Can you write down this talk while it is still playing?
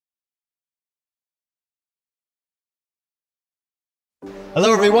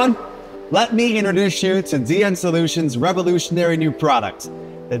Hello everyone, let me introduce you to DN Solutions' revolutionary new product,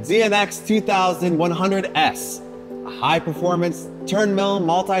 the DNX 2100S, a high-performance turn mill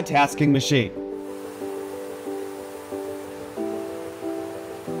multitasking machine.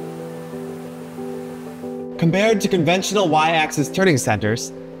 Compared to conventional Y-axis turning centers,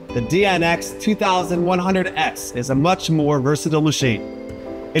 the DNX 2100S is a much more versatile machine.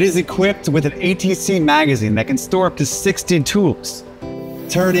 It is equipped with an ATC magazine that can store up to 60 tools,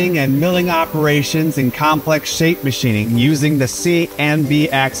 turning and milling operations in complex shape machining using the C and B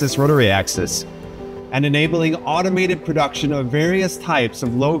axis rotary axis, and enabling automated production of various types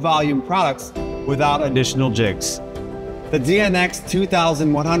of low-volume products without additional jigs. The DNX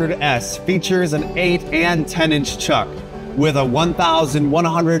 2100S features an 8 and 10-inch chuck with a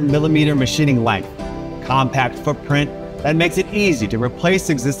 1,100 millimeter machining length, compact footprint that makes it easy to replace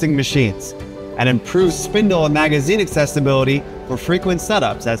existing machines, and improves spindle and magazine accessibility for frequent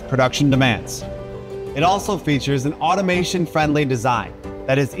setups as production demands. It also features an automation-friendly design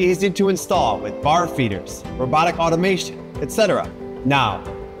that is easy to install with bar feeders, robotic automation, etc. Now,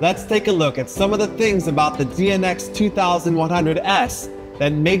 let's take a look at some of the things about the DNX 2100S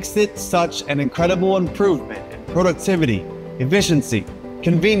that makes it such an incredible improvement in productivity, efficiency,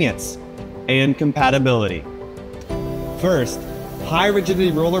 convenience, and compatibility. First, high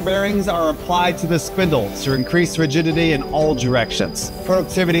rigidity roller bearings are applied to the spindles to increase rigidity in all directions.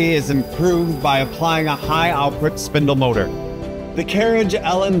 Productivity is improved by applying a high output spindle motor. The carriage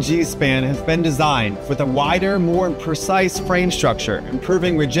LNG span has been designed with a wider, more precise frame structure,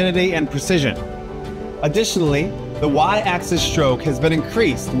 improving rigidity and precision. Additionally, the Y-axis stroke has been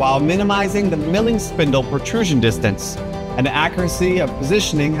increased while minimizing the milling spindle protrusion distance, and accuracy of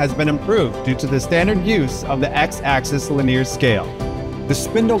positioning has been improved due to the standard use of the X-axis linear scale. The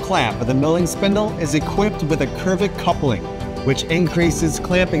spindle clamp of the milling spindle is equipped with a curvic coupling, which increases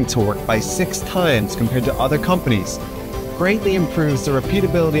clamping torque by 6 times compared to other companies, greatly improves the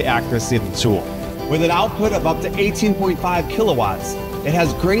repeatability accuracy of the tool. With an output of up to 18.5 kilowatts, it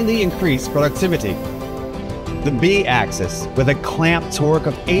has greatly increased productivity. The B-axis, with a clamp torque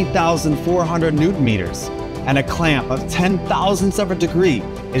of 8,400 Newton meters, and a clamp of 10 thousandths of a degree,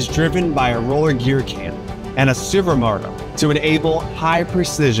 is driven by a roller gear cam and a servo motor to enable high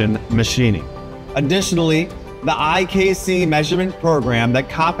precision machining. Additionally, the IKC measurement program that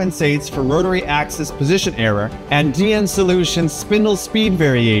compensates for rotary axis position error and DN Solutions spindle speed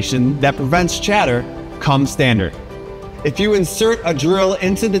variation that prevents chatter come standard. If you insert a drill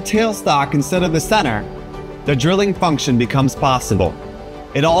into the tailstock instead of the center, the drilling function becomes possible.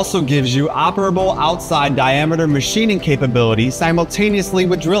 It also gives you operable outside diameter machining capability simultaneously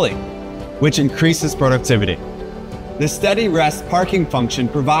with drilling, which increases productivity. The steady rest parking function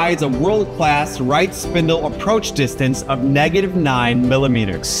provides a world-class right spindle approach distance of -9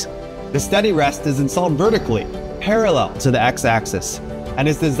 millimeters. The steady rest is installed vertically, parallel to the X-axis, and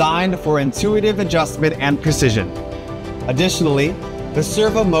is designed for intuitive adjustment and precision. Additionally, the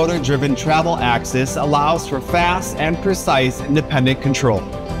servo motor-driven travel axis allows for fast and precise independent control.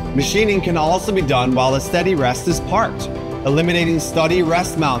 Machining can also be done while the steady rest is parked, eliminating steady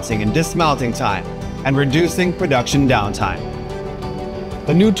rest mounting and dismounting time, and reducing production downtime.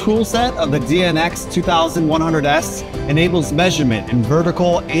 The new toolset of the DNX 2100S enables measurement in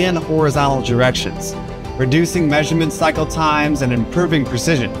vertical and horizontal directions, reducing measurement cycle times and improving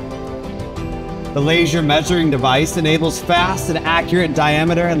precision. The laser measuring device enables fast and accurate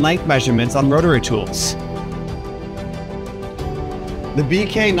diameter and length measurements on rotary tools. The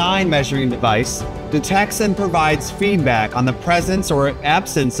BK9 measuring device detects and provides feedback on the presence or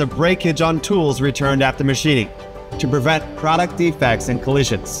absence of breakage on tools returned after machining to prevent product defects and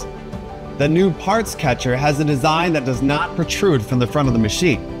collisions. The new parts catcher has a design that does not protrude from the front of the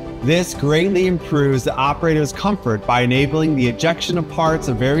machine. This greatly improves the operator's comfort by enabling the ejection of parts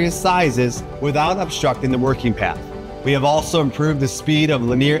of various sizes without obstructing the working path. We have also improved the speed of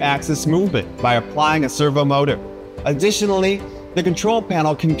linear axis movement by applying a servo motor. Additionally, the control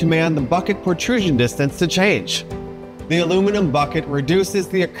panel can command the bucket protrusion distance to change. The aluminum bucket reduces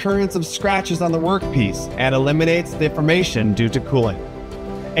the occurrence of scratches on the workpiece and eliminates deformation due to cooling.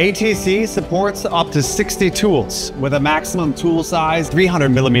 ATC supports up to 60 tools with a maximum tool size 300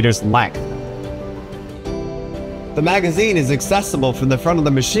 millimeters length. The magazine is accessible from the front of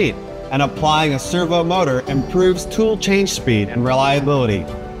the machine, and applying a servo motor improves tool change speed and reliability.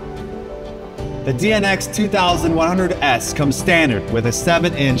 The DNX 2100S comes standard with a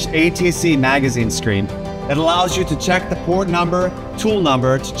 7-inch ATC magazine screen that allows you to check the port number, tool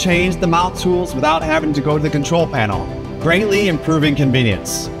number to change the mount tools without having to go to the control panel, greatly improving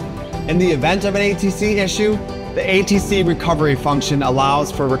convenience. In the event of an ATC issue, The ATC recovery function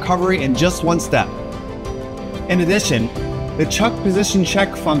allows for recovery in just one step. In addition, the chuck position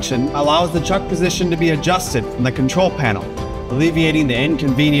check function allows the chuck position to be adjusted from the control panel, alleviating the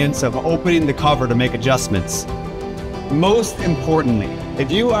inconvenience of opening the cover to make adjustments. Most importantly,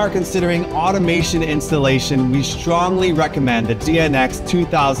 if you are considering automation installation, we strongly recommend the DNX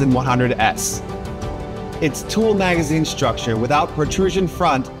 2100S. Its tool magazine structure without protrusion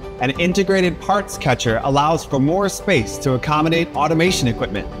front and integrated parts catcher allows for more space to accommodate automation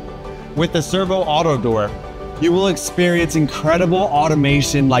equipment. With the Servo Auto Door, you will experience incredible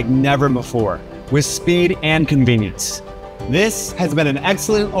automation like never before, with speed and convenience. This has been an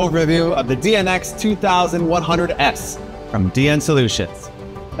excellent overview of the DNX 2100S from DN Solutions.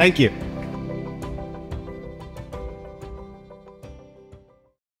 Thank you.